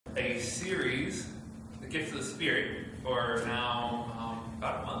a series, The Gifts of the Spirit, for now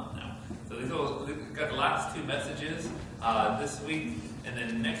about a month now. So we've got the last two messages this week, and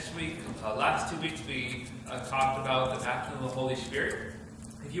then next week. Last 2 weeks we talked about the baptism of the Holy Spirit.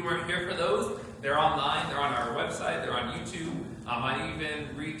 If you weren't here for those, they're online, they're on our website, they're on YouTube. I even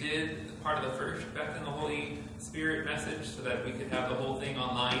redid part of the first baptism of the Holy Spirit message so that we could have the whole thing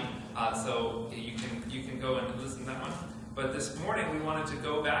online. So you can go and listen to that one. But this morning we wanted to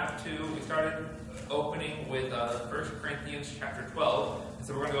go back to, we started opening with 1 Corinthians chapter 12.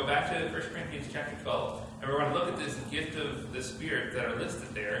 So we're going to go back to 1 Corinthians chapter 12, and we're going to look at this gift of the Spirit that are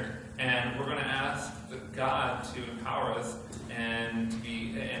listed there, and we're going to ask God to empower us and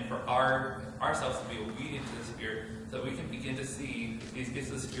for ourselves to be obedient to the Spirit, so that we can begin to see these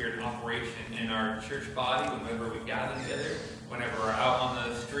gifts of the Spirit in operation in our church body, whenever we gather together, whenever we're out on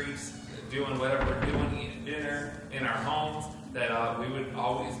the streets doing whatever we're doing, eating dinner, in our homes, that we would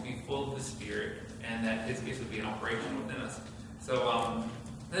always be full of the Spirit, and that His gifts would be in operation within us. So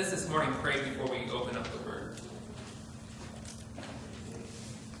let's this morning pray before we open up the Word.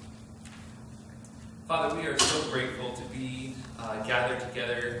 Father, we are so grateful to be gathered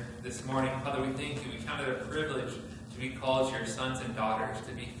together this morning. Father, we thank you. We count it a privilege to be called your sons and daughters,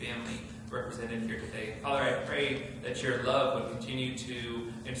 to be family represented here today. Father, I pray that your love would continue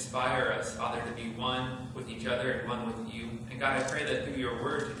to inspire us, Father, to be one with each other and one with you. And God, I pray that through your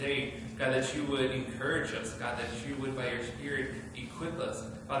word today, God, that you would encourage us, God, that you would, by your Spirit, equip us.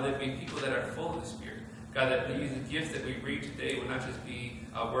 Father, that we be people that are full of the Spirit. God, that these gifts that we read today would not just be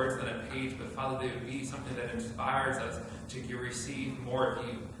words on a page, but Father, they would be something that inspires us to receive more of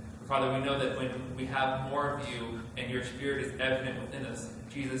you. Father, we know that when we have more of you and your Spirit is evident within us,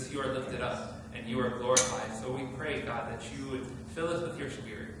 Jesus, you are lifted up and you are glorified. So we pray, God, that you would fill us with your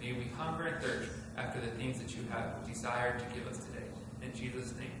Spirit. May we hunger and thirst after the things that you have desired to give us today. In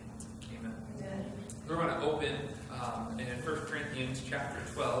Jesus' name, amen. Amen. We're going to open in 1 Corinthians chapter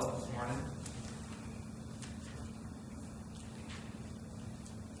 12 this morning.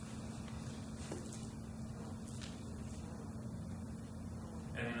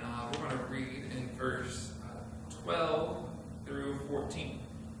 And we're going to read in verse 12 through 14.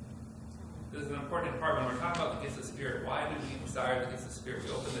 This is an important part when we're talking about the gifts of the Spirit. Why do we desire the gifts of the Spirit?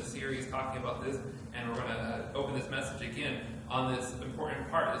 We opened this series talking about this, and we're going to open this message again on this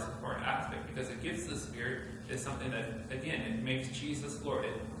important part, this important aspect, because the gifts of the Spirit is something that, again, it makes Jesus Lord.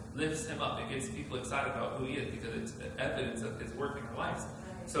 It lifts him up. It gets people excited about who he is, because it's evidence of his work in our lives.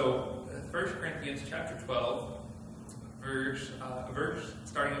 So 1 Corinthians chapter 12,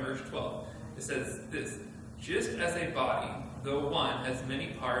 starting in verse 12, it says this: just as a body, though one, has many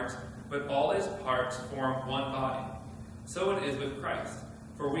parts, but all its parts form one body, so it is with Christ.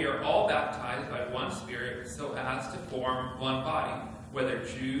 For we are all baptized by one Spirit, so as to form one body, whether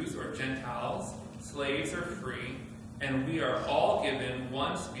Jews or Gentiles, slaves or free, and we are all given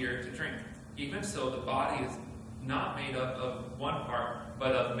one Spirit to drink. Even so, the body is not made up of one part,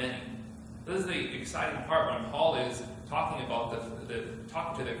 but of many. This is the exciting part when Paul is talking about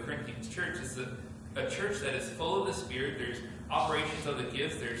talking to the Corinthians church. It's a church that is full of the Spirit. There's operations of the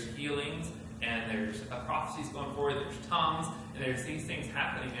gifts, there's healings, and there's prophecies going forward, there's tongues, and there's these things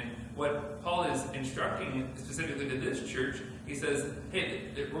happening. And what Paul is instructing specifically to this church, he says, hey,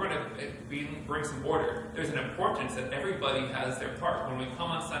 we're going to bring some order. There's an importance that everybody has their part. When we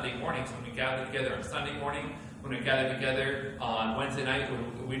come on Sunday mornings, when we gather together on Sunday morning, when we gather together on Wednesday night,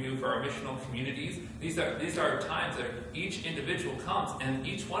 when we do for our missional communities, these are times that each individual comes, and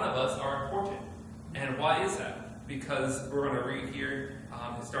each one of us are important. And why is that? Because we're going to read here,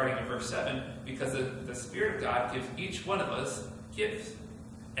 starting in verse 7, because the Spirit of God gives each one of us gifts.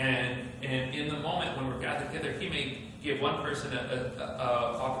 And in the moment when we're gathered together, He may give one person an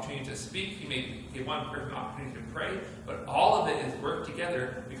opportunity to speak, He may give one person an opportunity to pray, but all of it is worked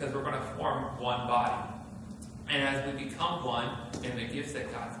together because we're going to form one body. And as we become one in the gifts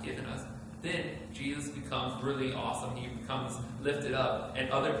that God's given us, then Jesus becomes really awesome. He becomes lifted up, and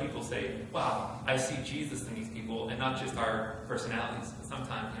other people say, wow, I see Jesus in these people, and not just our personalities.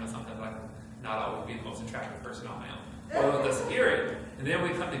 Sometimes I not always be the most attractive person on my own. Well, the Spirit, and then we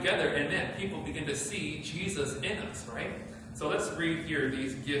come together, and then people begin to see Jesus in us, right? So let's read here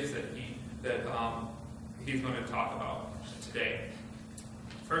these gifts that he's going to talk about today.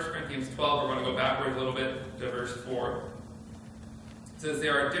 1 Corinthians 12, we're going to go backwards a little bit to verse 4. It says,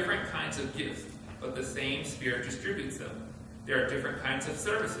 there are different kinds of gifts, but the same Spirit distributes them. There are different kinds of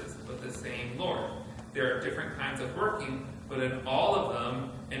services, but the same Lord. There are different kinds of working, but in all of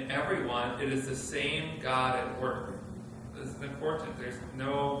them, in everyone, it is the same God at work. This is important. There's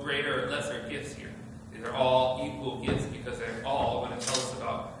no greater or lesser gifts here. These are all equal gifts because they're all going to tell us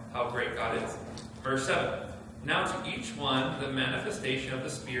about God is. Verse 7. Now to each one the manifestation of the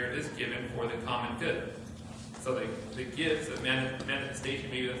Spirit is given for the common good. So the gifts, the manifestation,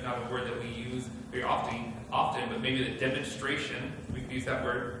 maybe that's not a word that we use very often, but maybe the demonstration, we could use that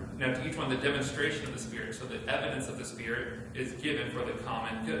word. Now to each one the demonstration of the Spirit. So the evidence of the Spirit is given for the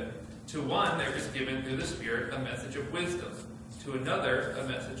common good. To one there is given through the Spirit a message of wisdom. To another a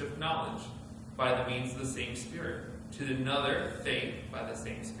message of knowledge by the means of the same Spirit. To another faith by the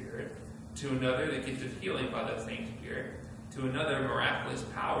same Spirit. To another the gift of healing by the same Spirit. To another miraculous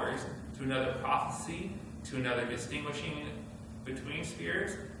powers. To another prophecy. To another distinguishing between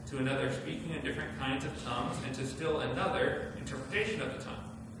spirits. To another speaking in different kinds of tongues. And to still another interpretation of the tongue.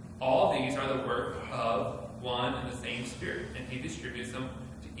 All these are the work of one and the same Spirit, and he distributes them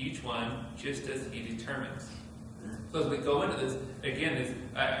to each one just as he determines. So as we go into this, again,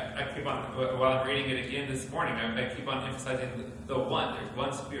 I keep on, while I'm reading it again this morning, I keep on emphasizing the one. There's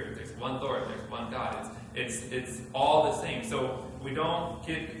one Spirit, there's one Lord, there's one God. It's all the same. So we don't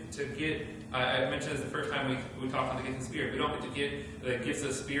get I mentioned this the first time we talked on the gift of the Spirit. We don't get to get the gifts of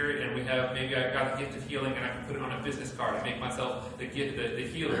the Spirit, and we have, maybe I got a gift of healing, and I can put it on a business card and make myself the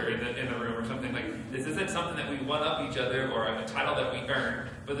healer in the room or something. Like, this isn't something that we one up each other or a title that we earn,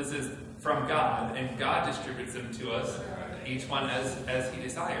 but this is from God, and God distributes them to us, each one as he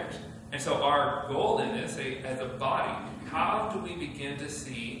desires. And so our goal in this, as a body, how do we begin to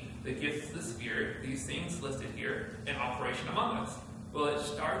see the gifts of the Spirit, these things listed here, in operation among us? Well, it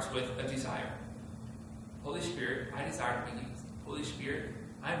starts with a desire. Holy Spirit, I desire to be used. Holy Spirit,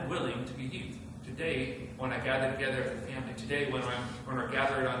 I'm willing to be used. Today, when I gather together as a family, today when we're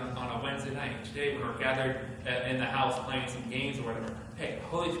gathered on a Wednesday night, today when we're gathered in the house playing some games or whatever, hey,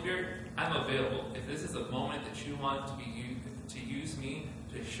 Holy Spirit, I'm available. If this is a moment that you want to use me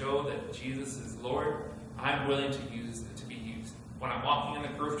to show that Jesus is Lord, I'm willing to be used. When I'm walking in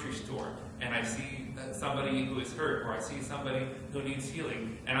the grocery store and I see somebody who is hurt, or I see somebody who needs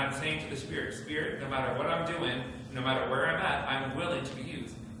healing, and I'm saying to the Spirit, no matter what I'm doing, no matter where I'm at, I'm willing to be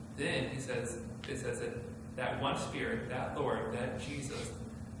used. Then it says that one Spirit, that Lord, that Jesus,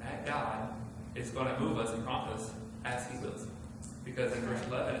 that God is going to move us and prompt us as he wills. Because in verse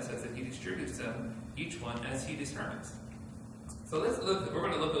 11 it says that he distributes them, each one as he determines. So we're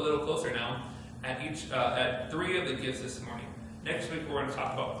going to look a little closer now at three of the gifts this morning. Next week, we're going to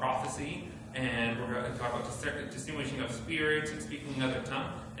talk about prophecy, and we're going to talk about distinguishing of spirits and speaking another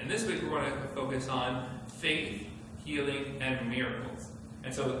tongue. And this week, we're going to focus on faith, healing, and miracles.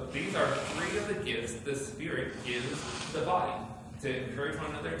 And so these are three of the gifts the Spirit gives the body to encourage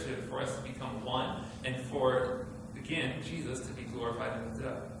one another, for us to become one, and for, again, Jesus to be glorified and lifted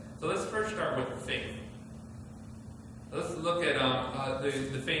up. So let's first start with faith. Let's look at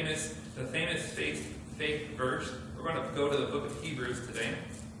the famous faith verse. We're going to go to the book of Hebrews today.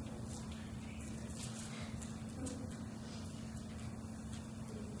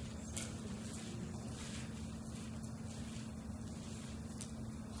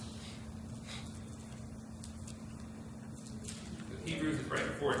 Hebrews is right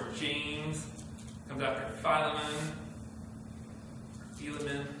before James. Comes after Philemon,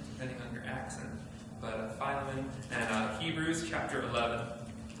 depending on your accent. But Philemon and Hebrews chapter 11.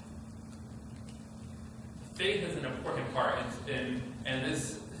 Faith is an important part, and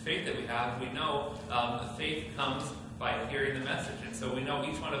this faith that we have, we know faith comes by hearing the message. And so we know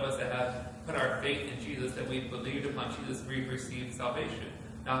each one of us that have put our faith in Jesus, that we've believed upon Jesus, we've received salvation.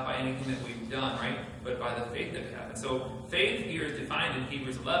 Not by anything that we've done, right? But by the faith that we have. And so faith here is defined in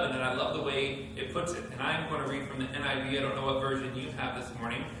Hebrews 11, and I love the way it puts it. And I'm going to read from the NIV. I don't know what version you have this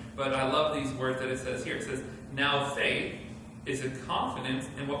morning, but I love these words that it says here. It says, now faith is a confidence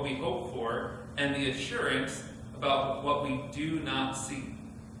in what we hope for, and the assurance about what we do not see.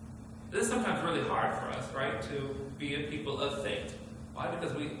 This is sometimes really hard for us, right, to be a people of faith. Why?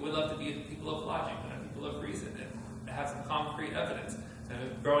 Because we love to be a people of logic and a people of reason and have some concrete evidence.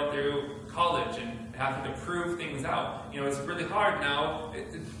 And growing through college and having to prove things out. It's really hard now.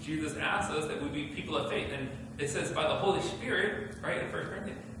 Jesus asks us that we be people of faith. And it says by the Holy Spirit, right, in 1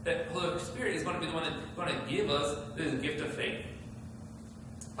 Corinthians, that Holy Spirit is going to be the one that's going to give us this gift of faith.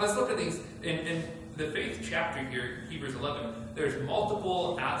 Let's look at these. In the faith chapter here, Hebrews 11, there's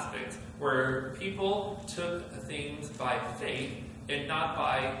multiple aspects where people took things by faith and not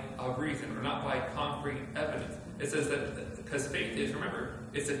by reason or not by concrete evidence. It says that because faith is, remember,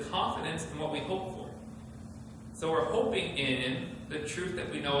 it's a confidence in what we hope for. So we're hoping in the truth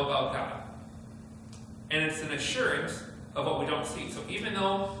that we know about God. And it's an assurance of what we don't see. So even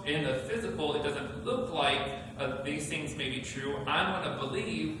though in the physical it doesn't look like these things may be true, I'm going to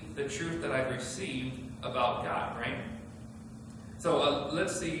believe the truth that I've received about God, right? So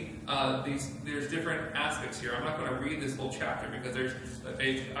let's see, there's different aspects here. I'm not going to read this whole chapter because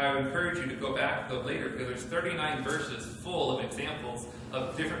I would encourage you to go back later, because there's 39 verses full of examples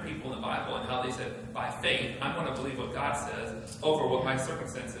of different people in the Bible and how they said, by faith, I'm going to believe what God says over what my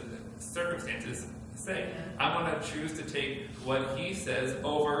circumstances say. I'm going to choose to take what he says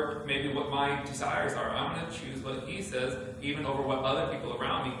over maybe what my desires are. I'm going to choose what he says even over what other people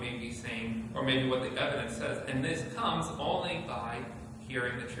around me may be saying, or maybe what the evidence says. And this comes only by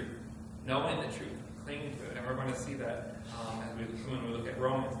hearing the truth, knowing the truth, clinging to it. And we're going to see that when we look at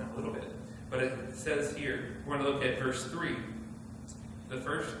Romans in a little bit. But it says here, we're going to look at verse 3. The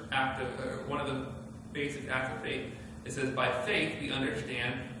first act of, one of the basic acts of faith. It says, by faith we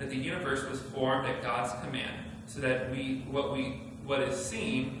understand that the universe was formed at God's command, so that what is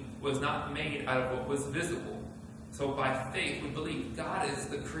seen was not made out of what was visible. So by faith we believe God is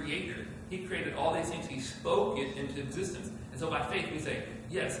the creator. He created all these things. He spoke it into existence. And so by faith we say,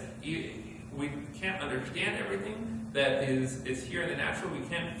 yes, we can't understand everything that is here in the natural. We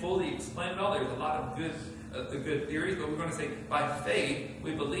can't fully explain it all. There's a lot of good theories, but we're going to say by faith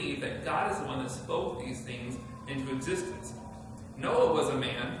we believe that God is the one that spoke these things into existence. Noah was a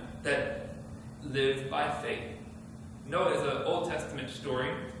man that lived by faith. Noah is an Old Testament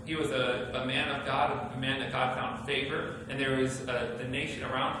story. He was a man of God, a man that God found favor, and there was the nation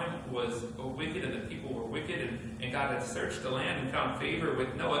around him was wicked, and the people were wicked, and God had searched the land and found favor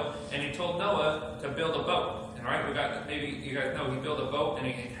with Noah, and he told Noah to build a boat. And right, maybe you guys know he built a boat, and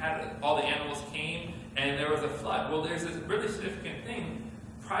he had all the animals came, and there was a flood. Well, there's this really significant thing.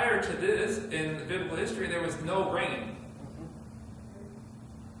 Prior to this, in biblical history, there was no rain.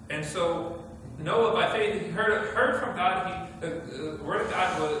 And so Noah, by faith, he heard from God. The word of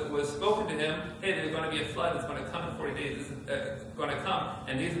God was spoken to him. Hey, there's going to be a flood. It's going to come in 40 days. This is going to come.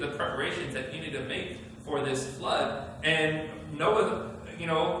 And these are the preparations that you need to make for this flood. And Noah,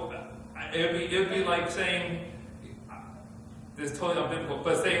 it would be like saying, this is totally unbiblical,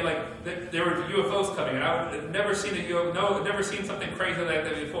 but saying like there were UFOs coming, and I've never seen a UFO, never seen something crazy like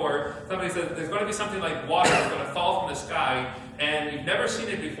that before. Somebody said there's going to be something like water that's going to fall from the sky, and you've never seen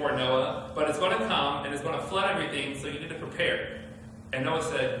it before, Noah, but it's going to come and it's going to flood everything, so you need to prepare. And Noah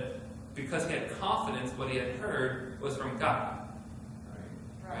said, because he had confidence, what he had heard was from God.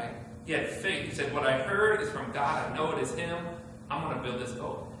 Right? He had faith. He said, what I heard is from God. I know it is him. I'm going to build this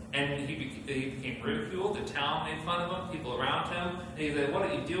boat. And he became ridiculed. The town made fun of him, people around him. And he said, what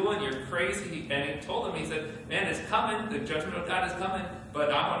are you doing? You're crazy. And he told them, he said, man, it's coming. The judgment of God is coming.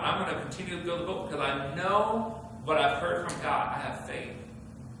 But I'm going to continue to build a boat because I know what I've heard from God. I have faith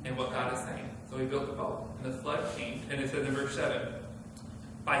in what God is saying. So he built the boat. And the flood came. And it says in verse 7,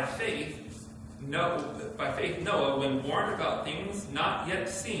 by faith Noah, when warned about things not yet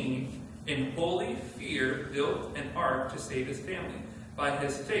seen, in holy fear built an ark to save his family. By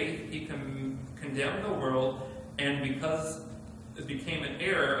his faith, he condemned the world, and because it became an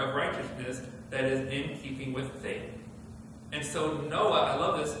heir of righteousness that is in keeping with faith. And so Noah, I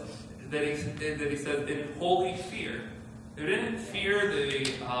love this, that he says in holy fear. He didn't fear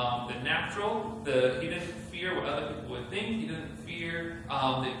the natural. He didn't fear what other people would think. He didn't fear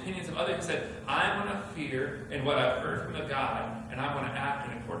the opinions of others. He said, I'm going to fear in what I've heard from the God, and I'm going to act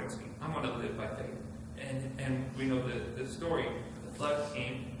in accordance with it. I'm going to live by faith. And we know the story. The flood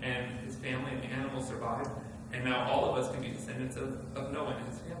came, and his family and the animals survived, and now all of us can be descendants of Noah and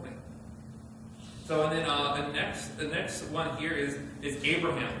his family. So, and then the next one here is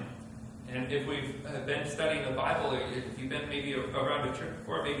Abraham. And if we've been studying the Bible, or if you've been maybe around a church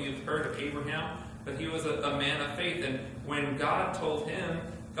before, maybe you've heard of Abraham, but he was a man of faith. And when God told him,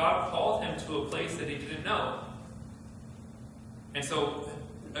 God called him to a place that he didn't know. And so,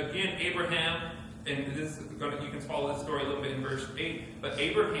 again, Abraham, and this is you can follow this story a little bit in verse 8, but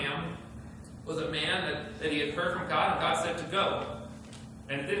Abraham was a man that he had heard from God, and God said to go.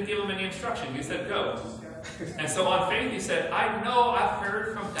 And it didn't give him any instruction. He said, go. And so on faith, he said, I know I've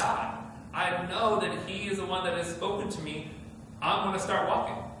heard from God. I know that he is the one that has spoken to me. I'm going to start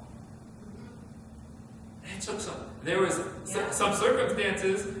walking. It took there was some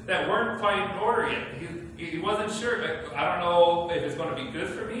circumstances that weren't quite in order yet. He wasn't sure. I don't know if it's going to be good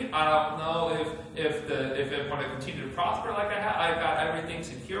for me. I don't know if I'm going to continue to prosper like I have. I've got everything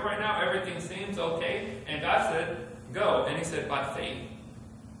secure right now. Everything seems okay. And God said, go. And he said, by faith,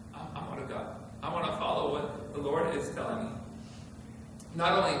 I'm going to go. I'm going to follow what the Lord is telling me.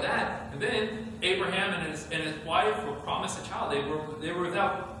 Not only that, and then Abraham and his wife were promised a child. They were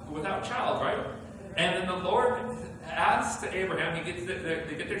without child, right? And then the Lord asked to Abraham, they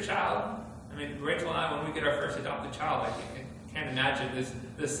get their child. I mean, Rachel and I, when we get our first adopted child, I Can't imagine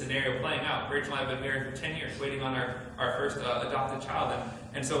this scenario playing out. Rachel and I have been married for 10 years, waiting on our first adopted child.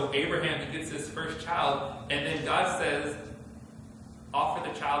 And so Abraham, he gets his first child, and then God says, offer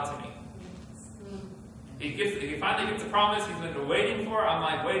the child to me. He finally gets the promise he's been waiting for. I'm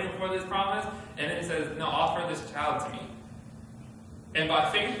like waiting for this promise. And then he says, no, offer this child to me. And by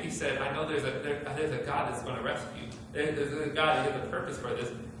faith, he said, I know there's a God that's going to rescue you. There's a God that has a purpose for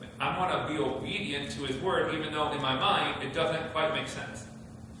this. I want to be obedient to his word, even though in my mind it doesn't quite make sense.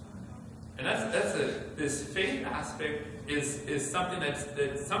 And this faith aspect is something that's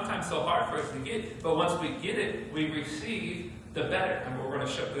sometimes so hard for us to get. But once we get it, we receive the better. And we're going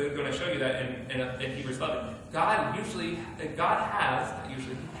to show you that in Hebrews 11. God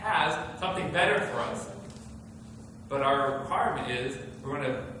has something better for us. But our requirement is we're going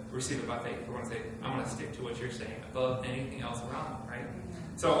to receive it by faith. We're going to say, I'm going to stick to what you're saying above anything else around me, right?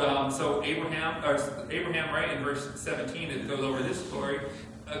 So Abraham, right, in verse 17, it goes over this story.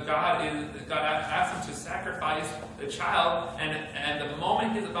 God asks him to sacrifice the child, and the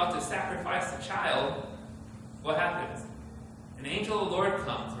moment he's about to sacrifice the child, what happens? An angel of the Lord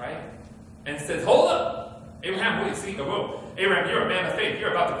comes, right, and says, hold up! Abraham, what do you see? Whoa, Abraham, you're a man of faith.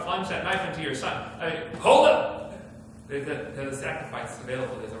 You're about to plunge that knife into your son. Hold up! There's a sacrifice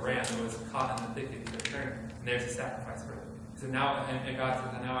available. There's a ram that was caught in the thicket. And there's a sacrifice for it. So now, and God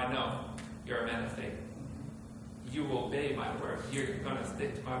says, now I know you're a man of faith. You will obey my word. You're going to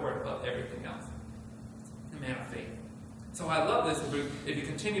stick to my word above everything else. A man of faith. So I love this. If you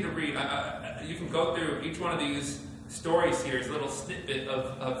continue to read, you can go through each one of these stories here. It's a little snippet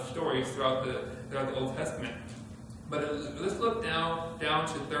of stories throughout the Old Testament. But let's look down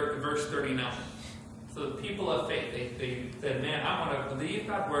to verse 39. So the people of faith, they said, man, I'm going to believe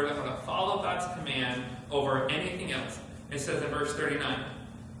God's word. I'm going to follow God's command over anything else. It says in verse 39,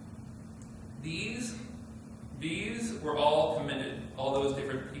 these were all commended, all those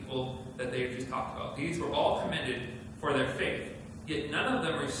different people that they just talked about. These were all commended for their faith, yet none of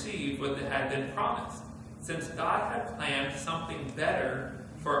them received what had been promised, since God had planned something better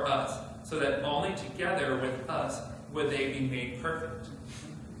for us, so that only together with us would they be made perfect.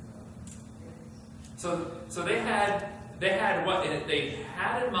 So they had what they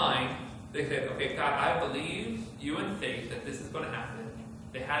had in mind. They said, okay, God, I believe you in faith that this is going to happen.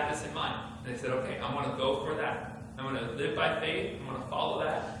 They had this in mind. And they said, okay, I'm going to go for that. I'm going to live by faith. I'm going to follow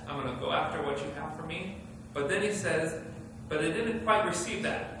that. I'm going to go after what you have for me. But then he says, but they didn't quite receive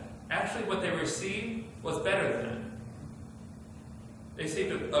that. Actually, what they received was better than it. They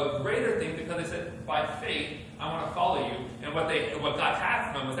received a greater thing because they said, by faith, I want to follow you. And what God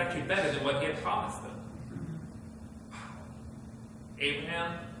had for them was actually better than what he had promised them.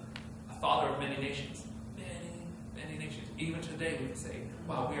 Abraham, a father of many nations. Many nations. Even today we can say,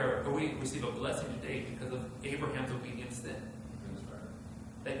 wow, we receive a blessing today because of Abraham's obedience then.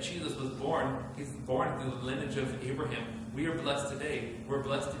 That Jesus was born, he's born through the lineage of Abraham. We are blessed today. We're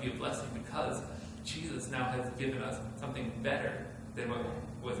blessed to be a blessing because Jesus now has given us something better than what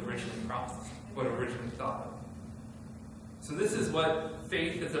was originally promised, what originally thought of. So this is what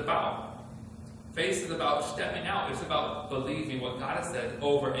faith is about. Faith is about stepping out. It's about believing what God has said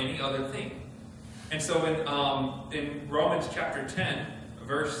over any other thing. And so in Romans chapter 10,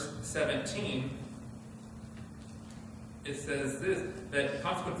 verse 17, it says this, that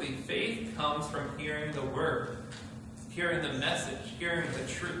consequently faith comes from hearing the word, hearing the message, hearing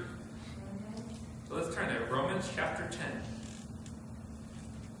the truth. So let's turn there. Romans chapter 10.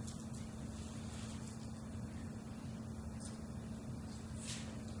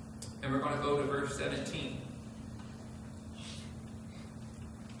 And we're going to go to verse 17.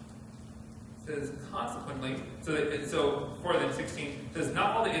 It says, consequently, so 4 then 16, it says,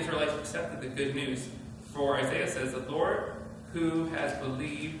 not all the Israelites accepted the good news. For Isaiah says, the Lord who has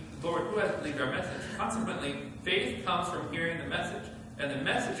believed our message. Consequently, faith comes from hearing the message. And the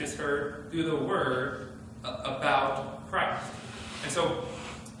message is heard through the word about Christ. And so,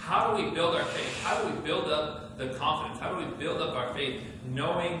 how do we build our faith? How do we build up the confidence? How do we build up our faith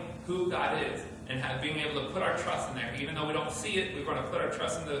knowing who God is and being able to put our trust in there? Even though we don't see it, we're going to put our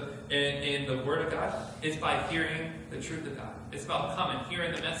trust in the Word of God. It's by hearing the truth of God. It's about coming,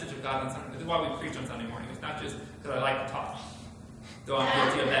 hearing the message of God on Sunday. This is why we preach on Sunday morning. It's not just because I like to talk. Though I'm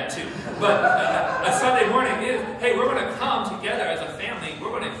guilty of that too. But a Sunday morning is, hey, we're going to come together as a family. We're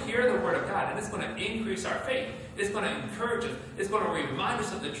going to hear the Word of God. And it's going to increase our faith. It's going to encourage us. It's going to remind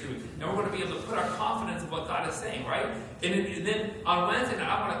us of the truth. And we're going to be able to put our confidence in what God is saying, right? And then on Wednesday night,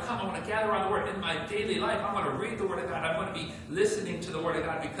 I want to come. I want to gather around the Word. In my daily life, I want to read the Word of God. I want to be listening to the Word of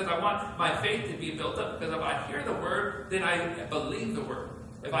God because I want my faith to be built up. Because if I hear the Word, then I believe the Word.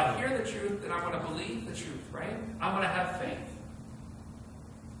 If I hear the truth, then I want to believe the truth, right? I want to have faith.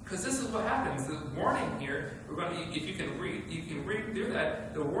 Because this is what happens. The warning here, if you can read through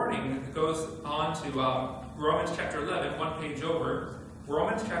that. The warning goes on to Romans chapter 11, one page over.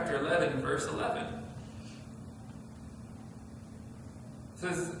 Romans chapter 11, verse 11.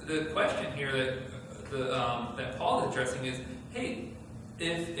 Says the question here that Paul is addressing is, hey,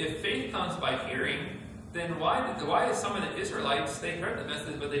 if faith comes by hearing, then why is some of the Israelites, they heard the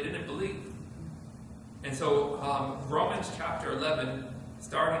message but they didn't believe? And so Romans chapter 11,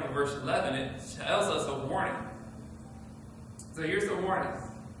 starting in verse 11, it tells us a warning. So here's the warning.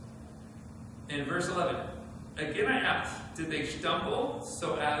 In verse 11, again I ask, did they stumble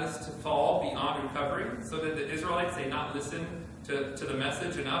so as to fall beyond recovery? So that the Israelites, they not listen to the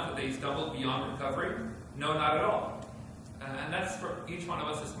message enough that they stumbled beyond recovery? No, not at all. And that's for each one of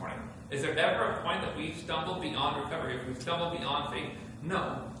us this morning. Is there ever a point that we stumble beyond recovery? If we stumble beyond faith?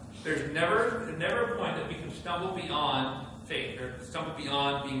 No. There's never a point that we can stumble beyond faith or stumble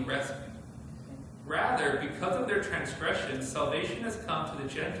beyond being rescued. Rather, because of their transgressions, salvation has come to the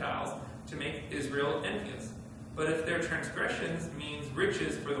Gentiles to make Israel envious. But if their transgressions means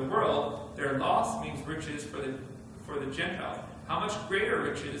riches for the world, their loss means riches for the Gentiles. How much greater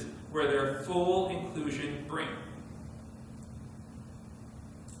riches will their full inclusion bring?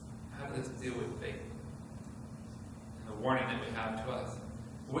 How does this deal with faith? And the warning that we have to us.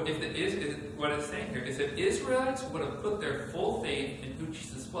 What it's saying here is if Israelites would have put their full faith in who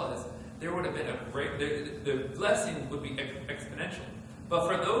Jesus was, there would have been the blessing would be exponential. But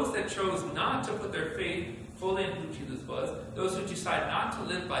for those that chose not to put their faith fully in who Jesus was, those who decide not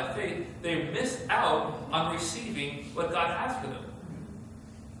to live by faith, they missed out on receiving what God has for them.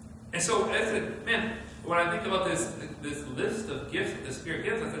 And so, when I think about this list of gifts that the Spirit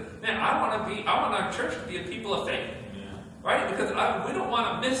gives, I said, man, I want our church to be a people of faith. Right? Because we don't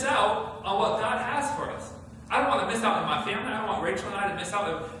want to miss out on what God has for us. I don't want to miss out on my family. I don't want Rachel and I to miss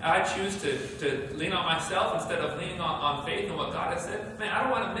out if I choose to lean on myself instead of leaning on faith and what God has said. Man, I don't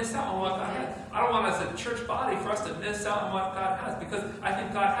want to miss out on what God has. I don't want as a church body for us to miss out on what God has, because I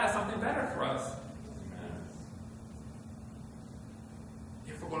think God has something better for us.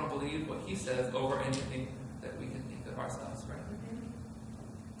 If we're going to believe what He says over anything that we can think of ourselves, right?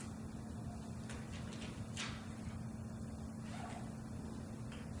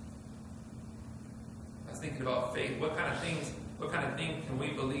 Thinking about faith, what kind of thing can we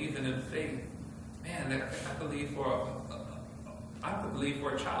believe in faith? Man, I believe for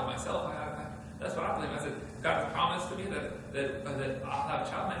a child myself. That's what I believe. I said, God has promised to me that I'll have a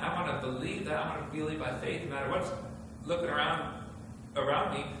child. Man, I want to believe that. I want to believe by faith, no matter what's looking around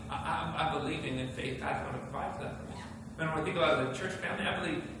me. I'm believing in faith. God's going to provide for that for me. And when I think about the church family, I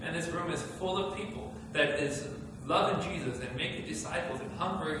believe, and this room is full of people that is loving Jesus and making disciples and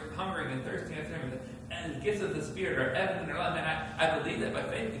hungering and thirsting after Him. And the gifts of the Spirit are evident in their life. And I believe that by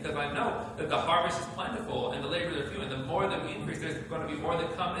faith, because I know that the harvest is plentiful and the laborers are few. And the more that we increase, there's going to be more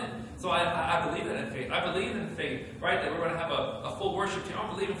that come in. So I believe that in faith. I believe in faith, right, that we're going to have a full worship team. I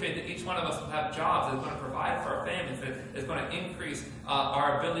believe in faith that each one of us will have jobs that's going to provide for our families, that is going to increase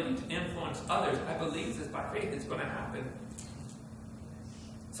our ability to influence others. I believe this by faith. It's going to happen.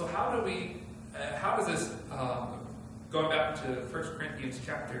 So how does this, going back to 1 Corinthians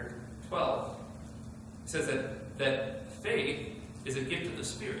chapter 12, it says that faith is a gift of the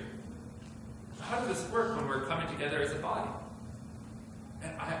Spirit. How does this work when we're coming together as a body?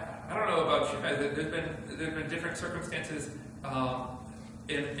 And I don't know about you guys. There's been different circumstances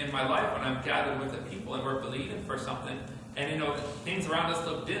in my life when I'm gathered with the people and we're believing for something, and things around us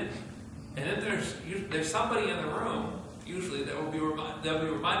look dim. And then there's somebody in the room usually that will be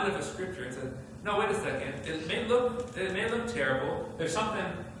reminded of a scripture and says, "No, wait a second. It may look terrible. There's something."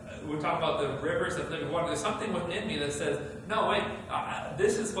 We talk about the rivers of living water. There's something within me that says, no, wait,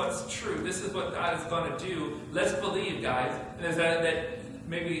 this is what's true. This is what God is going to do. Let's believe, guys. And there's that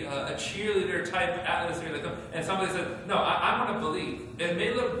maybe a cheerleader type atmosphere that comes, and somebody says, no, I'm going to believe. It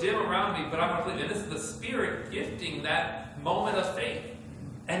may look dim around me, but I'm going to believe. And this is the Spirit gifting that moment of faith.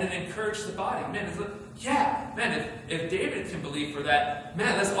 And it encourages the body. Man, it's like, yeah, man, if David can believe for that,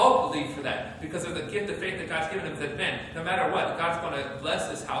 man, let's all believe for that. Because of the gift of faith that God's given him, that, man, no matter what, God's going to bless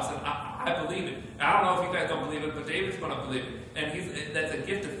this house, and I believe it. I don't know if you guys don't believe it, but David's going to believe it. And that's a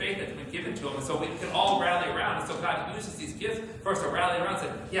gift of faith that's been given to him. And so we can all rally around. And so God uses these gifts for us to rally around and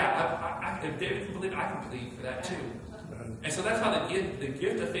say, yeah, if David can believe it, I can believe for that too. And so that's how the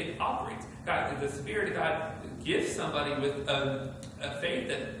gift of faith operates. God, the Spirit of God gives somebody with a faith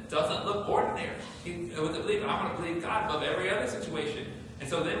that doesn't look ordinary. With the belief, I'm going to believe God above every other situation. And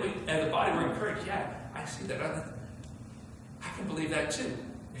so then we, as a body, we're encouraged, yeah, I see that. I can believe that too.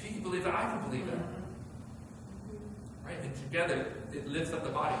 If you can believe that, I can believe that. right? And together, it lifts up the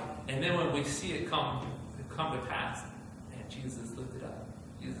body. And then when we see it come to pass, man, Jesus is lifted up.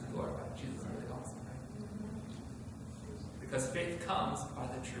 Jesus is glorified. Jesus is really awesome, right? Because faith comes by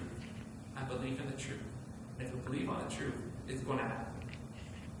the truth. I believe in the truth. And if we believe on the truth, it's going to happen.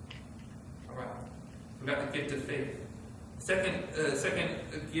 All right. We've got the gift of faith. Second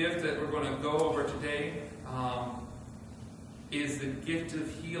gift that we're going to go over today is the gift of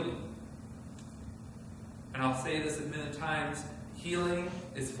healing. And I'll say this a million times, healing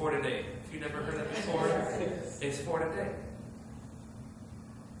is for today. If you've never heard that before, it's for today.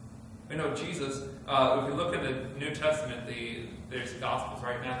 We know Jesus, if you look in the New Testament, there's Gospels,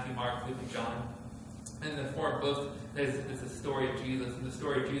 right? Matthew, Mark, Luke, and John. And in the four books, there's the story of Jesus. And the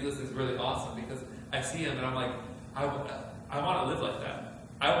story of Jesus is really awesome because I see him and I'm like, I want to live like that.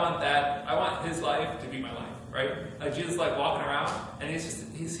 I want that. I want his life to be my life, right? Like Jesus, like walking around and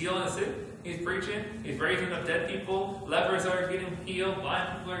he's healing the sick. He's preaching. He's raising up dead people. Lepers are getting healed.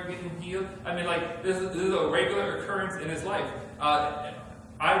 Blind people are getting healed. I mean, like this is a regular occurrence in his life. I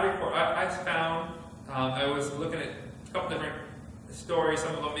found I was looking at a couple different stories.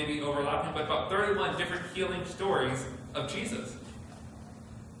 Some of them maybe overlapping, but about 31 different healing stories of Jesus.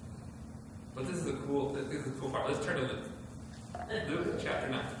 But this is a cool part. Let's turn to Luke chapter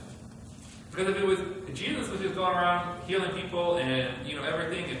 9. Because if it was Jesus was just going around healing people and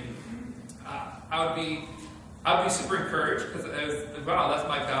everything, and I would be super encouraged because wow, that's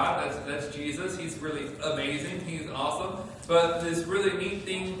my God, that's Jesus. He's really amazing. He's awesome. But this really neat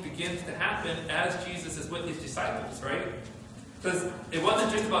thing begins to happen as Jesus is with his disciples, right? Because it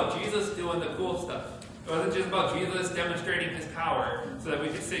wasn't just about Jesus doing the cool stuff. It wasn't just about Jesus demonstrating his power so that we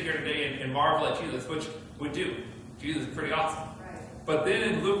could sit here today and marvel at Jesus, which we do. Jesus is pretty awesome. Right. But then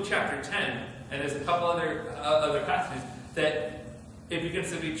in Luke chapter 10, and there's a couple other passages, that it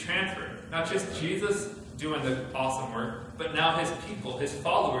begins to be transferred. Not just Jesus doing the awesome work, but now his people, his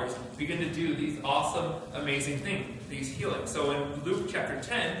followers, begin to do these awesome, amazing things, these healings. So in Luke chapter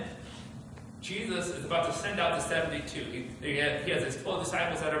 10, Jesus is about to send out the 72. He has his 12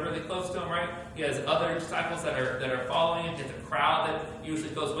 disciples that are really close to him, right? He has other disciples that are following him. He has a crowd that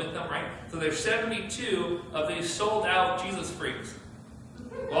usually goes with them, right? So there's 72 of these sold-out Jesus freaks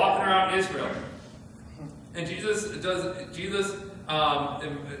walking around Israel. And Jesus, in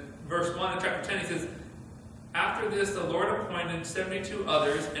verse 1 of chapter 10, he says, after this, the Lord appointed 72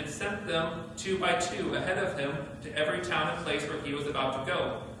 others and sent them 2 by 2 ahead of him to every town and place where he was about to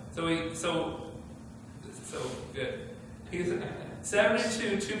go. So good. He's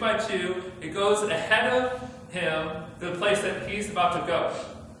 72, 2 by 2. It goes ahead of him to the place that he's about to go.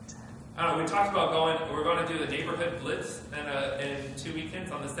 I don't know, we talked about we're going to do the neighborhood blitz in 2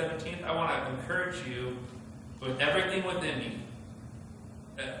 weekends on the 17th. I want to encourage you with everything within me.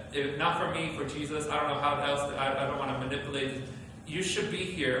 If not for me, for Jesus, I don't know how else, I don't want to manipulate this. You should be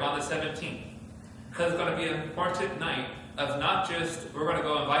here on the 17th. Because it's going to be an important night of not just, we're going to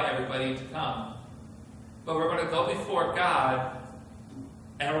go invite everybody to come, but we're going to go before God,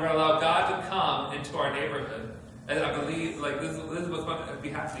 and we're going to allow God to come into our neighborhood. And I believe, this is what's going to be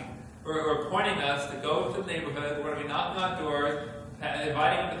happening. We're pointing us to go to the neighborhood. We're going to be knocking on doors,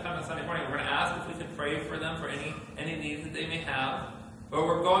 inviting them to come on Sunday morning. We're going to ask if we can pray for them for any needs that they may have. But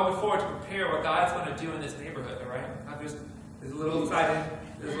we're going before to prepare what God's going to do in this neighborhood, all right? It's a little exciting.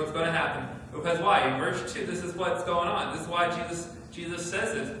 This is what's going to happen. Because why? In verse 2, this is what's going on. This is why Jesus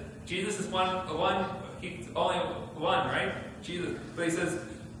says this. Jesus is one, he's only one, right? Jesus. But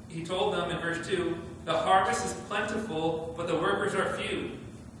he told them in verse 2, the harvest is plentiful, but the workers are few.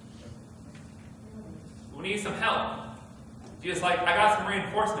 We need some help. Jesus I got some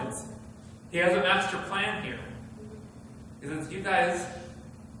reinforcements. He has a master plan here. He says, you guys,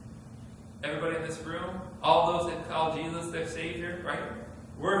 everybody in this room, all those that call Jesus their Savior, right?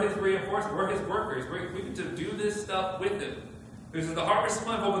 We're his reinforcements. We're his workers. We get to do this stuff with him. He says, the harvest is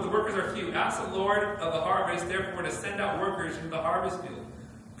plentiful, but the workers are few. Ask the Lord of the harvest, therefore, to send out workers into the harvest field.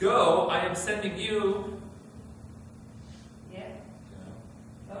 Go, I am sending you. Yeah.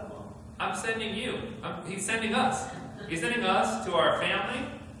 I'm sending you. He's sending us. He's sending us to our family,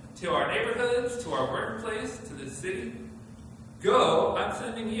 to our neighborhoods, to our workplace, to the city. Go, I'm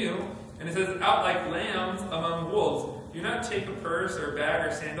sending you. And it says, out like lambs among wolves. Do not take a purse or a bag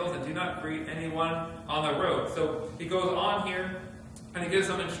or sandals, and do not greet anyone on the road. So he goes on here, and he gives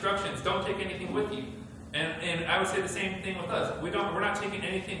them instructions. Don't take anything with you. And I would say the same thing with us. We're not taking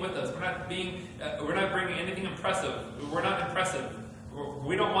anything with us. We're not bringing anything impressive. We're not impressive.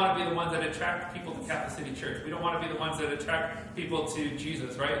 We don't want to be the ones that attract people to Catholic City Church. We don't want to be the ones that attract people to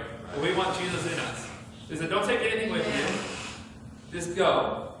Jesus, right? We want Jesus in us. He said, don't take anything with you. Just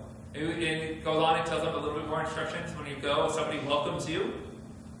go. And it goes on and tells them a little bit more instructions. When you go, if somebody welcomes you,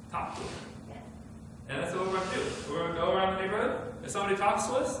 talk to them. And that's what we're going to do. We're going to go around the neighborhood. If somebody talks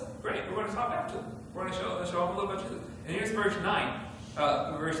to us, great. We're going to talk back to them. We're going to show them a little bit of Jesus. And here's verse 9.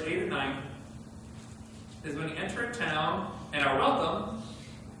 Verse 8 and 9 is when you enter a town and are welcome,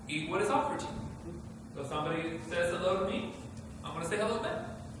 eat what is offered to you. So if somebody says hello to me, I'm going to say hello back.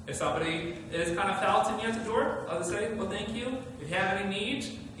 If somebody is kind of foul to me at the door, I'll just say, well, thank you. If you have any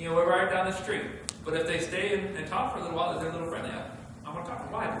needs, we're right down the street. But if they stay and talk for a little while, they're a little friendly. I'm going to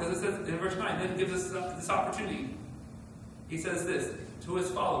talk. Why? Because it says in verse 9, it gives us this opportunity. He says this to his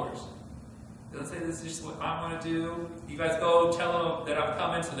followers. He doesn't say this is just what I want to do. You guys go tell them that I'm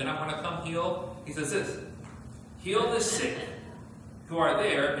coming, so they're not going to come heal. He says this, heal the sick who are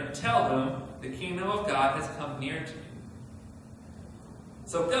there and tell them the kingdom of God has come near to you.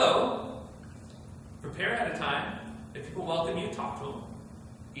 So go, prepare ahead of time. If people welcome you, talk to them.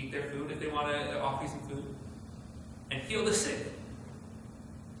 Eat their food if they want to offer you some food. And heal the sick.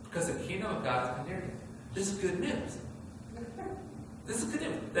 Because the kingdom of God has come near you. This is good news. This is good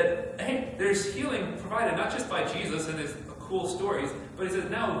news. That, hey, there's healing provided not just by Jesus and his cool stories, but he says,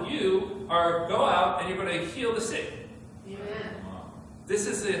 now you go out and you're going to heal the sick. Amen. This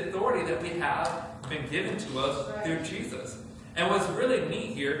is the authority that we have been given to us through Jesus. And what's really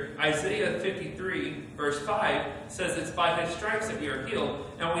neat here, Isaiah 53, verse 5, says it's by his stripes that we are healed.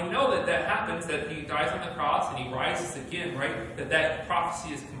 And we know that that happens, that he dies on the cross and he rises again, right? That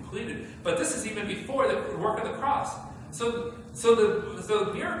prophecy is completed. But this is even before the work of the cross. So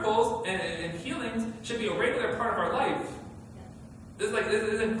the miracles and healings should be a regular part of our life. This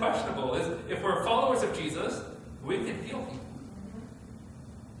is unquestionable. If we're followers of Jesus, we can heal people.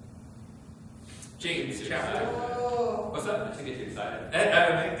 James chapter. What's up? To get you excited.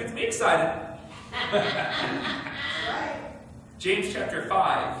 It gets me excited. James chapter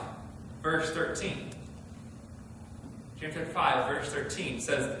 5, verse 13. James chapter 5, verse 13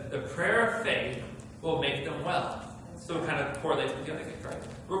 says, the prayer of faith will make them well. So it kind of correlates with the other thing, right?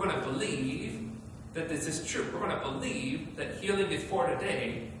 We're going to believe that this is true. We're going to believe that healing is for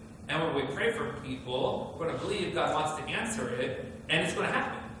today. And when we pray for people, we're going to believe God wants to answer it, and it's going to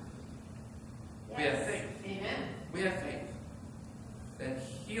happen. Yes. We have faith. Amen. We have faith that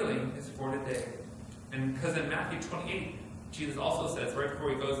healing is for today. And because in Matthew 28, Jesus also says, right before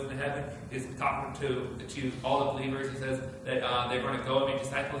he goes into heaven, he's talking to all the believers. He says that they're going to go and make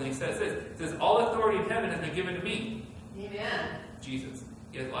disciples. And he says this, he says, all authority in heaven has been given to me. Amen. Jesus.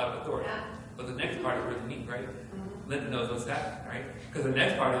 He has a lot of authority. Yeah. But the next part is really neat, right? Linda knows what's that, right? Because the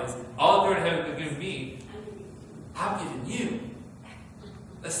next part is, all authority in heaven has been given to me. I'm giving you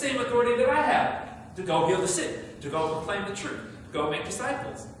the same authority that I have to go heal the sick, to go proclaim the truth, to go make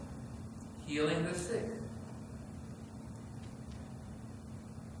disciples. Healing the sick.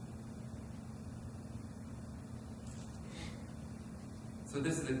 So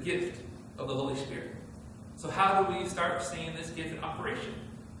this is a gift of the Holy Spirit. So how do we start seeing this gift in operation?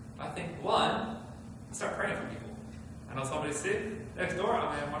 I think, one, start praying for people. I know somebody's sick next door,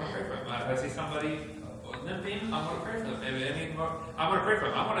 I want to pray for them. If I see somebody limping, I'm going to pray for them. Maybe they need more, I'm going to pray for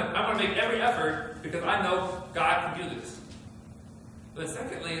them. I'm going to make every effort because I know God can do this. But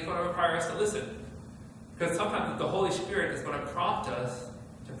secondly, it's going to require us to listen. Because sometimes the Holy Spirit is going to prompt us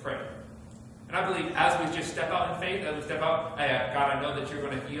to pray. And I believe as we just step out in faith, as we step out, hey, God, I know that you're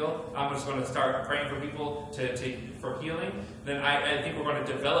going to heal. I'm just going to start praying for people for healing. Then I think we're going to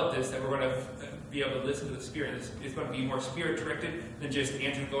develop this, that we're going to be able to listen to the Spirit. It's going to be more Spirit-directed than just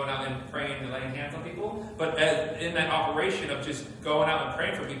Andrew going out and praying and laying hands on people. But in that operation of just going out and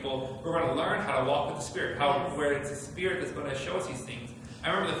praying for people, we're going to learn how to walk with the Spirit, where it's the Spirit that's going to show us these things. I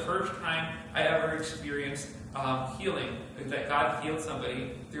remember the first time I ever experienced healing, that God healed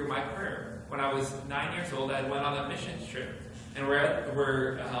somebody through my prayer. When I was 9 years old, I went on a missions trip, and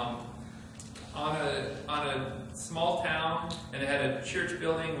we're on a small town, and it had a church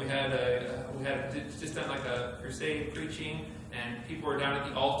building. We had just done like a crusade preaching, and people were down at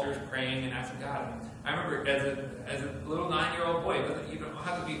the altars praying and asking God. I remember as a little 9-year-old boy, you don't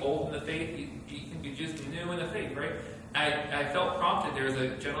have to be old in the faith. You can be just new in the faith, right? I felt prompted. There was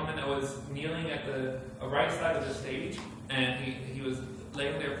a gentleman that was kneeling at the right side of the stage, and he was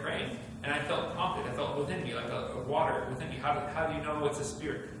laying there praying. And I felt prompted. I felt within me, like a water within me. How do you know it's a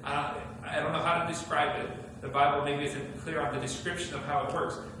spirit? I don't know how to describe it. The Bible maybe isn't clear on the description of how it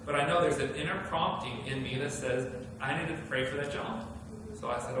works. But I know there's an inner prompting in me that says, I need to pray for that gentleman. So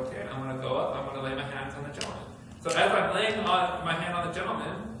I said, okay, I'm going to go up. I'm going to lay my hands on the gentleman. So as I'm laying my hand on the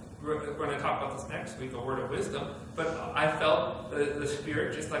gentleman, we're going to talk about this next week, a word of wisdom. But I felt the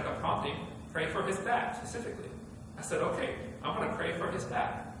Spirit, just like a prompting, pray for his back specifically. I said, okay, I'm going to pray for his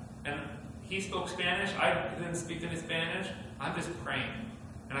back. And he spoke Spanish. I didn't speak any Spanish. I'm just praying.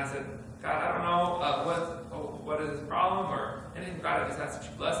 And I said, God, I don't know what is his problem or anything. God, I just asked that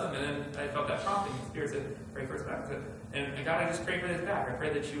you bless him. And then I felt that prompting. The Spirit said, pray for his back. And God, I just prayed for his back. I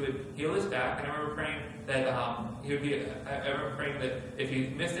prayed that you would heal his back. And I remember praying that he would be. I remember praying that if he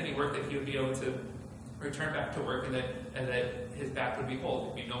missed any work, that he would be able to return back to work, and that his back would be whole.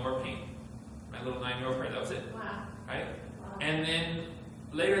 There'd be no more pain. My little 9-year-old prayer. That was it. Wow. Right? Wow. And then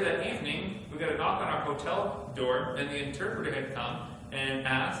later that evening, we got a knock on our hotel door, and the interpreter had come and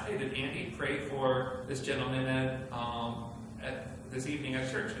asked, "Hey, did Andy pray for this gentleman at this evening at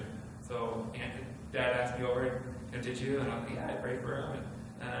church?" And so Dad asked me over, and did you? And I was like, yeah, I prayed for him,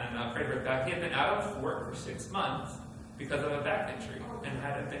 and I prayed for his back. He had been out of work for 6 months because of a back injury, and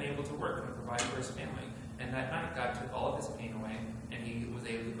hadn't been able to work and provide for his family. And that night, God took all of his pain away, and he was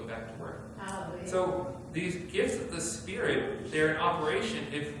able to go back to work. Hallelujah. So these gifts of the Spirit, they're in operation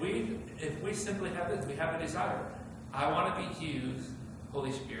if we simply have this. We have a desire. I want to be used,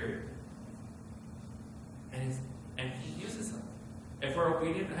 Holy Spirit, and He uses them. If we're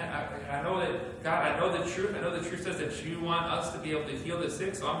obedient, I know that God, I know the truth. I know the truth says that you want us to be able to heal the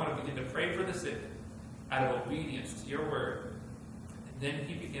sick, so I'm going to begin to pray for the sick out of obedience to your word. And then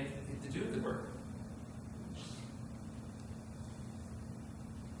He begins to do the work.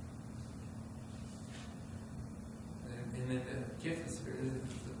 And then the gift of the Spirit is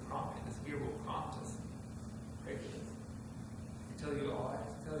the prompting. The Spirit will prompt us. Pray for this. I tell you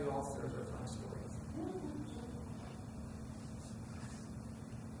all sorts of time stories.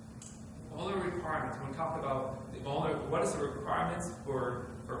 All the requirements, when we talk about what is the requirements for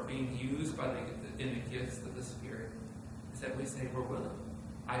being used in the gifts of the Spirit, is that we say we're willing.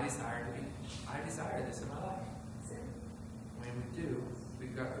 I desire this in my life. When we do, we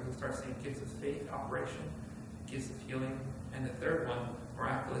start seeing gifts of faith, operation, gifts of healing, and the third one,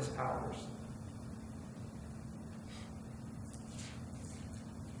 miraculous powers.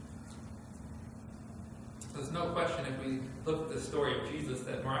 There's no question if we look at the story of Jesus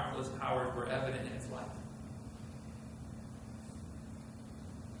that miraculous powers were evident in his life.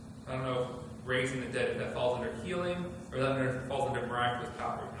 I don't know if raising the dead, if that falls under healing, or that falls under miraculous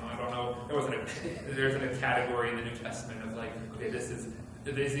power. I don't know. There isn't a category in the New Testament of like, okay,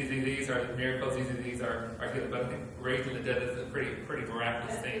 these are miracles, these are healing. But I think raising the dead is a pretty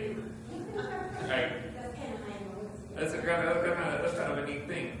miraculous thing. Right? That's kind of a neat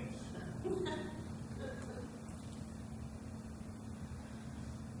thing.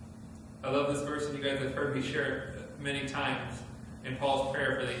 I love this verse, and you guys have heard me share it many times in Paul's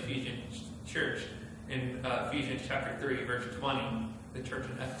prayer for the Ephesian church in Ephesians chapter 3, verse 20, the church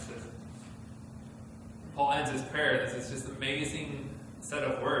in Ephesus. Paul ends his prayer. This is just an amazing set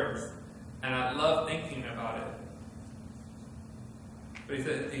of words, and I love thinking about it. But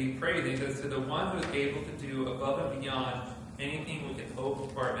he prays, he says, to the one who is able to do above and beyond anything we can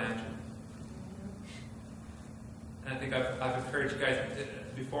hope or imagine. And I think I've encouraged you guys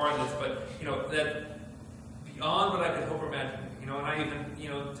before on this, but that beyond what I could hope or imagine, and I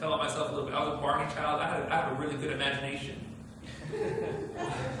even tell myself a little bit. I was a Barney child. I have a really good imagination.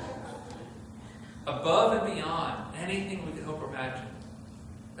 Above and beyond anything we could hope or imagine.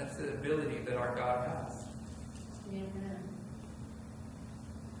 That's the ability that our God has. Amen.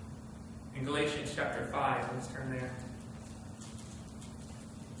 In Galatians chapter 5, let's turn there.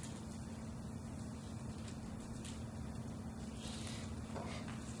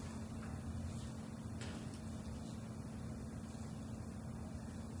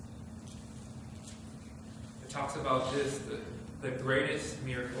 Talks about this, the greatest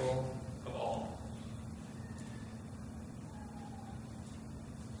miracle of all.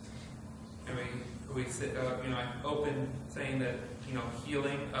 And we sit, I open saying that,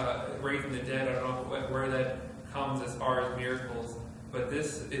 healing, raising the dead. I don't know where that comes as far as miracles, but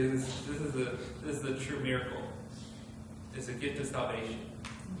this is the true miracle. It's a gift of salvation.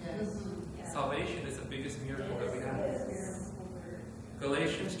 Yes. Salvation is the biggest miracle that we have.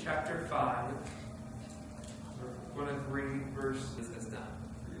 Galatians chapter 5. We're going to read verses as done.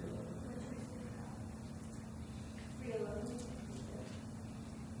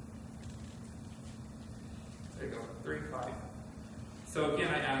 There you go, 3:5. So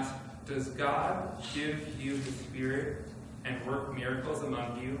again I ask, does God give you the Spirit and work miracles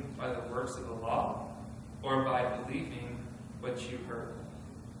among you by the works of the law, or by believing what you heard?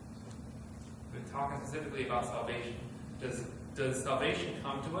 We're talking specifically about salvation. Does salvation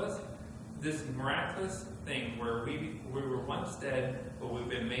come to us? This miraculous thing where we were once dead, but we've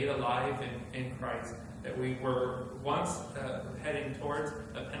been made alive in Christ. that we were once heading towards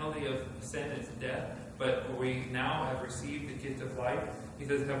a penalty of sin is death, but we now have received the gift of life. He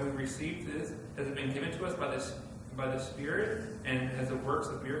says, have we received this? Has it been given to us by the Spirit? And has the works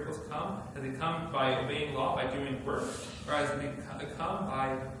of miracles come? Has it come by obeying law, by doing work? Or has it come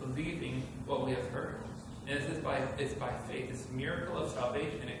by believing what we have heard? And it's by faith. This miracle of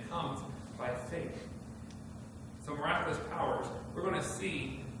salvation, it comes by faith. So miraculous powers, we're going to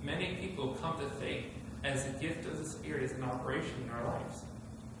see many people come to faith as the gift of the Spirit is in operation in our lives.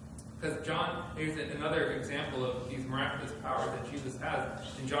 Because John, here's another example of these miraculous powers that Jesus has.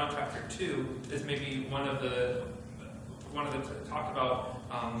 In John chapter 2, this may be one of the talked about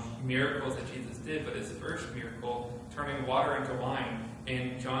miracles that Jesus did, but his first miracle, turning water into wine,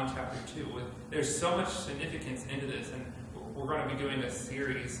 in John chapter 2. There's so much significance into this, and we're going to be doing a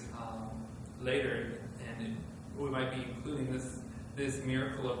series later, and we might be including this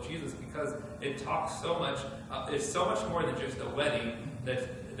miracle of Jesus because it talks so much. It's so much more than just a wedding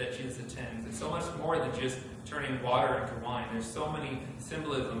that Jesus attends. It's so much more than just turning water into wine. There's so many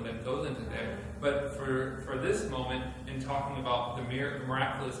symbolism that goes into there. But for this moment, in talking about the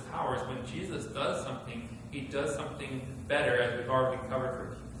miraculous powers, when Jesus does something, he does something better, as we've already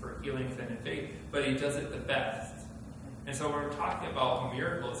covered for healings and in faith, but he does it the best. And so when we're talking about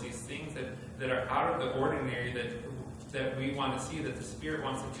miracles, these things that are out of the ordinary, that we want to see, that the Spirit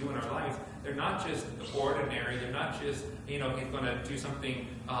wants to do in our lives, they're not just ordinary, they're not just, he's going to do something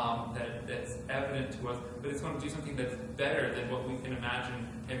that's evident to us, but it's going to do something that's better than what we can imagine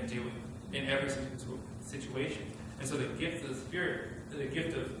him doing in every situation. And so the gift of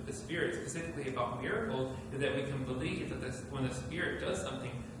the Spirit, specifically about miracles, is that we can believe that when the Spirit does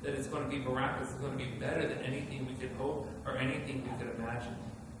something, that it's going to be miraculous, it's going to be better than anything we could hope or anything we could imagine.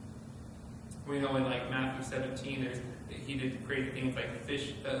 We know in Matthew 17, he did crazy things like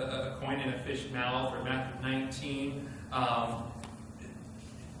a coin in a fish mouth, or Matthew 19.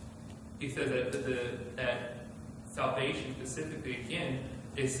 He says that salvation specifically, again,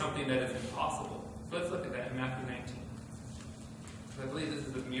 is something that is impossible. So let's look at that in Matthew 19. So I believe this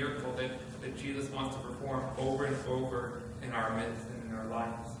is a miracle that Jesus wants to perform over and over in our midst and in our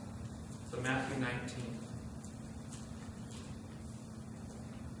lives. So Matthew 19.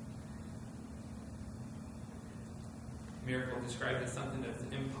 Miracle described as something that's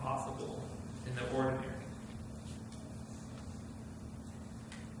impossible in the ordinary.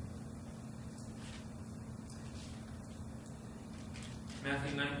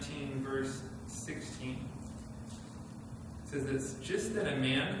 Matthew 19, verse 16 says it's just that a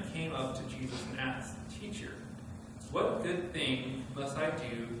man came up to Jesus and asked, "Teacher, what good thing must I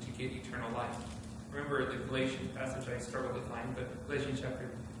do to get eternal life?" Remember the Galatians passage I struggled to find, but Galatians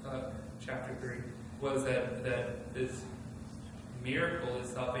chapter 3 was that this miracle is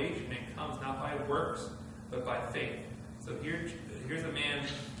salvation. It comes not by works, but by faith. So here's a man,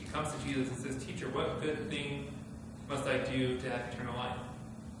 he comes to Jesus and says, "Teacher, what good thing must I do to have eternal life?"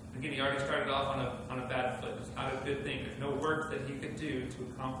 Again, he already started off on a bad foot. It's not a good thing. There's no works that he could do to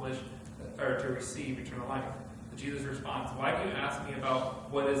accomplish or to receive eternal life. But Jesus responds, "Why do you ask me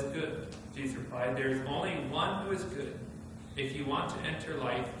about what is good?" Jesus replied, "There is only one who is good. If you want to enter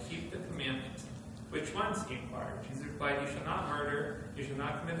life, keep the commandments." "Which ones?" he inquired. Jesus replied, "You shall not murder, you shall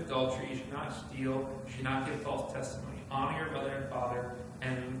not commit adultery, you shall not steal, you shall not give false testimony. Honor your mother and father,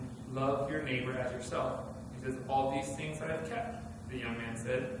 and love your neighbor as yourself." He says, "All these things I have kept." The young man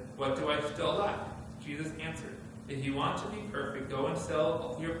said, "What do I still lack?" Jesus answered, "If you want to be perfect, go and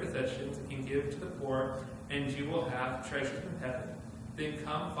sell your possessions and give to the poor, and you will have treasures in heaven. Then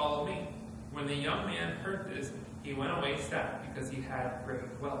come, follow me." When the young man heard this, he went away sad because he had great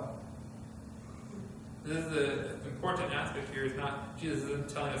wealth. This is the important aspect here. Is not Jesus isn't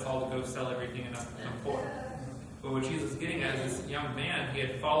telling us all to go sell everything and not become poor. But what Jesus is getting at is this young man, he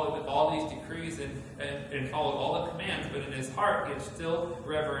had followed all these decrees and followed all the commands, but in his heart he had still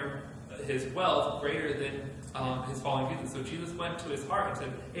revered his wealth greater than his following Jesus. So Jesus went to his heart and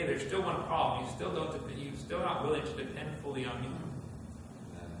said, "Hey, there's still one problem. You're still not willing to depend fully on me."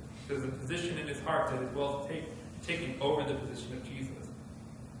 There's a position in his heart that his wealth taking over the position of Jesus.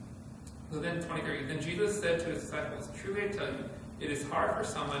 So then 23, then Jesus said to his disciples, "Truly I tell you, it is hard for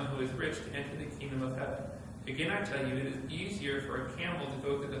someone who is rich to enter the kingdom of heaven. Again, I tell you, it is easier for a camel to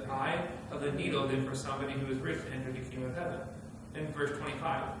go through the eye of the needle than for somebody who is rich to enter the kingdom of heaven." In verse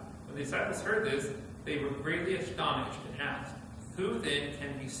 25, when the disciples heard this, they were greatly astonished and asked, "Who then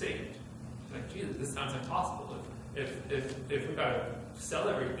can be saved?" Like, Jesus, this sounds impossible. If we've got to sell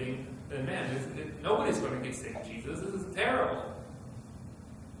everything, then man, nobody's going to get saved, Jesus. This is terrible.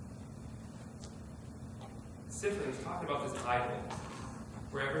 Specifically, he's talking about this idol.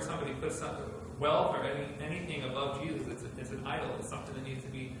 Wherever somebody puts wealth or anything above Jesus. It's an idol. It's something that needs to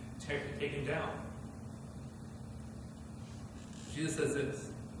be taken down. Jesus says this,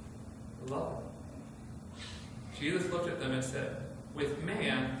 love. Jesus looked at them and said, with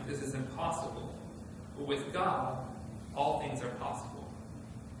man, this is impossible, but with God, all things are possible.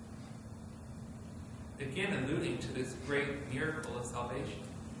 Again, alluding to this great miracle of salvation.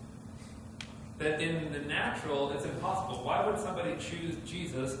 That in the natural, it's impossible. Why would somebody choose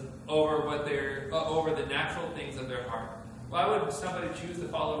Jesus over over the natural things of their heart? Why would somebody choose to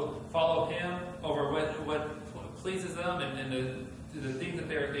follow him over what pleases them and the things that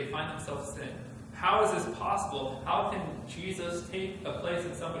they find themselves in? How is this possible? How can Jesus take a place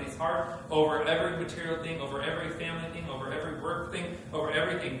in somebody's heart over every material thing, over every family thing, over every work thing, over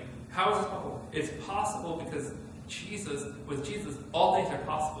everything? How is this possible? It's possible because with Jesus, all things are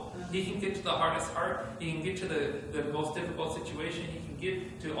possible. He can get to the hardest heart. He can get to the most difficult situation. He can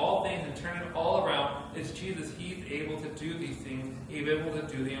get to all things and turn it all around. It's Jesus. He's able to do these things. He's able to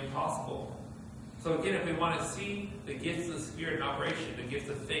do the impossible. So again, if we want to see the gifts of the Spirit in operation, the gift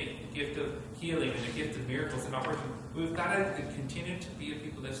of faith, the gift of healing, and the gift of miracles in operation, we've got to continue to be a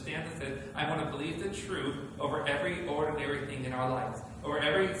people that stand and say, I want to believe the truth over every ordinary thing in our lives, over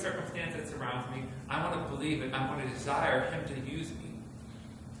every circumstance that surrounds me. I want to believe it. I want to desire him to use me.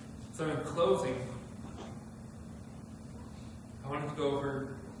 So in closing, I wanted to go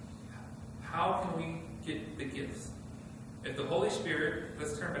over how can we get the gifts. If the Holy Spirit,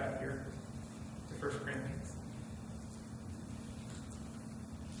 let's turn back here to 1 Corinthians.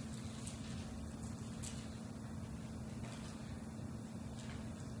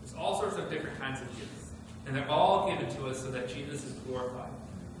 There's all sorts of different kinds of gifts, and they're all given to us so that Jesus is glorified.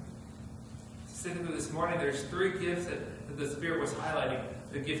 Specifically this morning, there's 3 gifts that the Spirit was highlighting.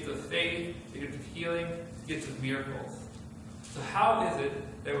 The gift of faith, the gift of healing, the gift of miracles. So how is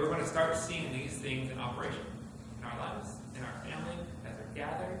it that we're going to start seeing these things in operation? In our lives, in our family, as we're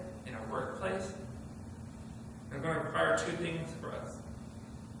gathered, in our workplace? They're going to require 2 things for us.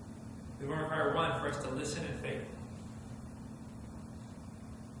 They're going to require, 1, for us to listen in faith.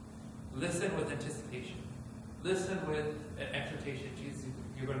 Listen with anticipation. Listen with an expectation. Jesus,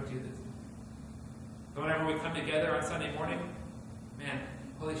 you're going to do this. So whenever we come together on Sunday morning, man,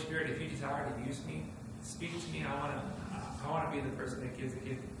 Holy Spirit, if you desire to use me, speak to me. I want to be the person that gives the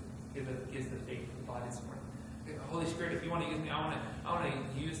faith to the body this morning. Holy Spirit, if you want to use me, I want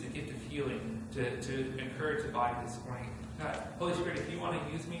to use the gift of healing to encourage the body this morning. God, Holy Spirit, if you want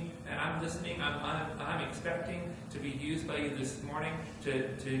to use me, and I'm listening, I'm expecting to be used by you this morning to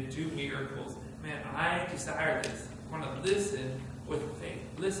do miracles. Man, I desire this. I want to listen with faith,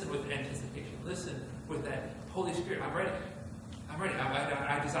 listen with anticipation, listen with that. Holy Spirit, I'm ready. I'm ready.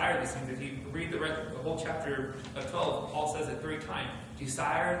 I desire these things. If you read the whole chapter of 12, Paul says it 3 times.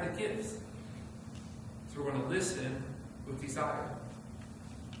 Desire the gifts. So we're going to listen with desire.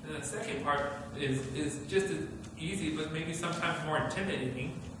 And the second part is just as easy, but maybe sometimes more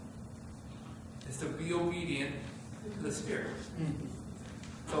intimidating, is to be obedient to the Spirit.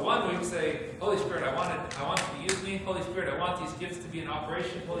 So 1 week say, Holy Spirit, I want you to use me. Holy Spirit, I want these gifts to be in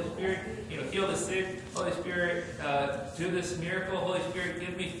operation. Holy Spirit, heal the sick. Holy Spirit, do this miracle. Holy Spirit,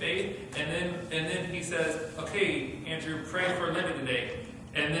 give me faith. And then he says, okay, Andrew, pray for Linda today.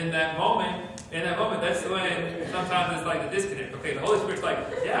 And then in that moment, that's when sometimes it's like a disconnect. Okay, the Holy Spirit's like,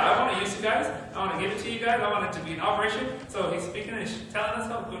 yeah, I want to use you guys. I want to give it to you guys. I want it to be in operation. So he's speaking and he's telling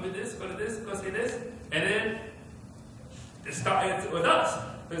us, oh, go do this, go say this. And then it's with us.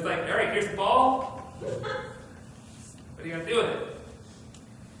 It's like, all right, here's the ball. What are you going to do with it?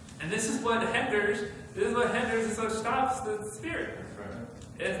 And this is what hinders, and what stops the Spirit.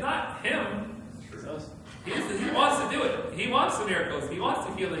 It's not him. He wants to do it. He wants the miracles. He wants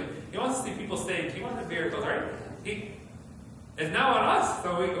the healing. He wants to see people saved. He wants the miracles, right? It's now on us.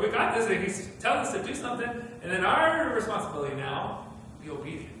 So we got this, and he's telling us to do something. And then our responsibility now, be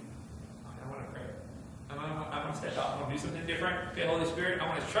obedient. I want to pray. I want to step out. I want to do something different. Okay, Holy Spirit, I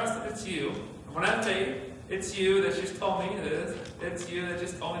want to trust that it's you. I want to have faith. It's you that just told me this. It's you that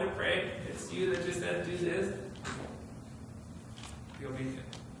just told me to pray. It's you that just said do this. Be obedient.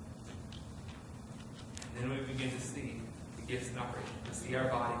 And then we begin to see the gifts in operation. We see our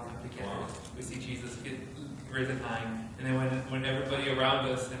body come together. We see Jesus get risen high. And then when everybody around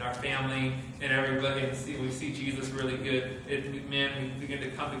us and our family and everybody, we see Jesus really good. We begin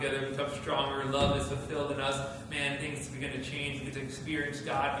to come together, become stronger. Love is fulfilled in us. Man, things begin to change. We get to experience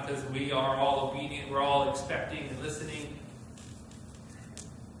God because we are all obedient. We're all expecting and listening.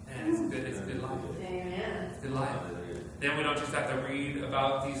 And it's good life. Amen. It's good life. Then we don't just have to read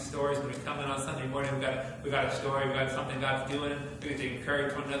about these stories. When we come in on Sunday morning, we got a story, we got something God's doing. We get to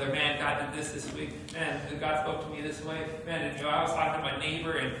encourage one another. Man, God did this week. Man, God spoke to me this way. Man, and, I was talking to my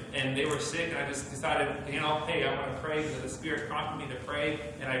neighbor, and they were sick, and I just decided, hey, I want to pray because the Spirit prompted me to pray,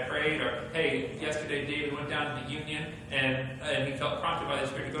 and I prayed. Or, hey, yesterday David went down to the Union, and he felt prompted by the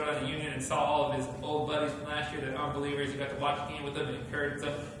Spirit to go down to the Union and saw all of his old buddies from last year, that unbelievers. He got to watch a game with them and encourage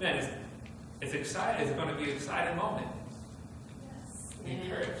them. Man, it's exciting. It's going to be an exciting moment. Be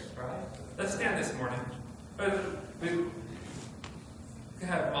encouraged, right? Let's stand this morning. We can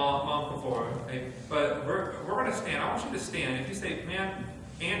have mom come forward, okay? But we're going to stand. I want you to stand. If you say, man,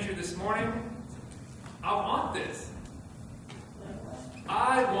 Andrew, this morning, I want this.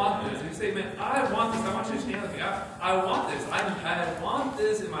 I want this. If you say, man, I want this, I want you to stand with me. I want this. I want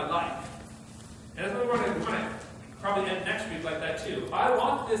this in my life. And that's what we're going to probably end next week like that too. I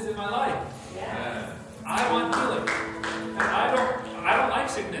want this in my life. Yeah. I want healing. And I don't like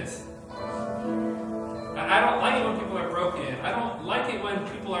sickness. I don't like it when people are broken. I don't like it when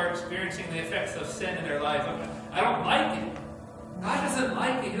people are experiencing the effects of sin in their life. I don't like it. God doesn't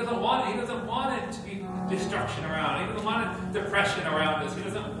like it. He doesn't want it. He doesn't want it to be destruction around. He doesn't want depression around us. He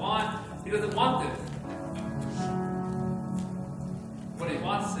doesn't want this. What he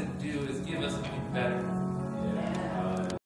wants to do is give us something better.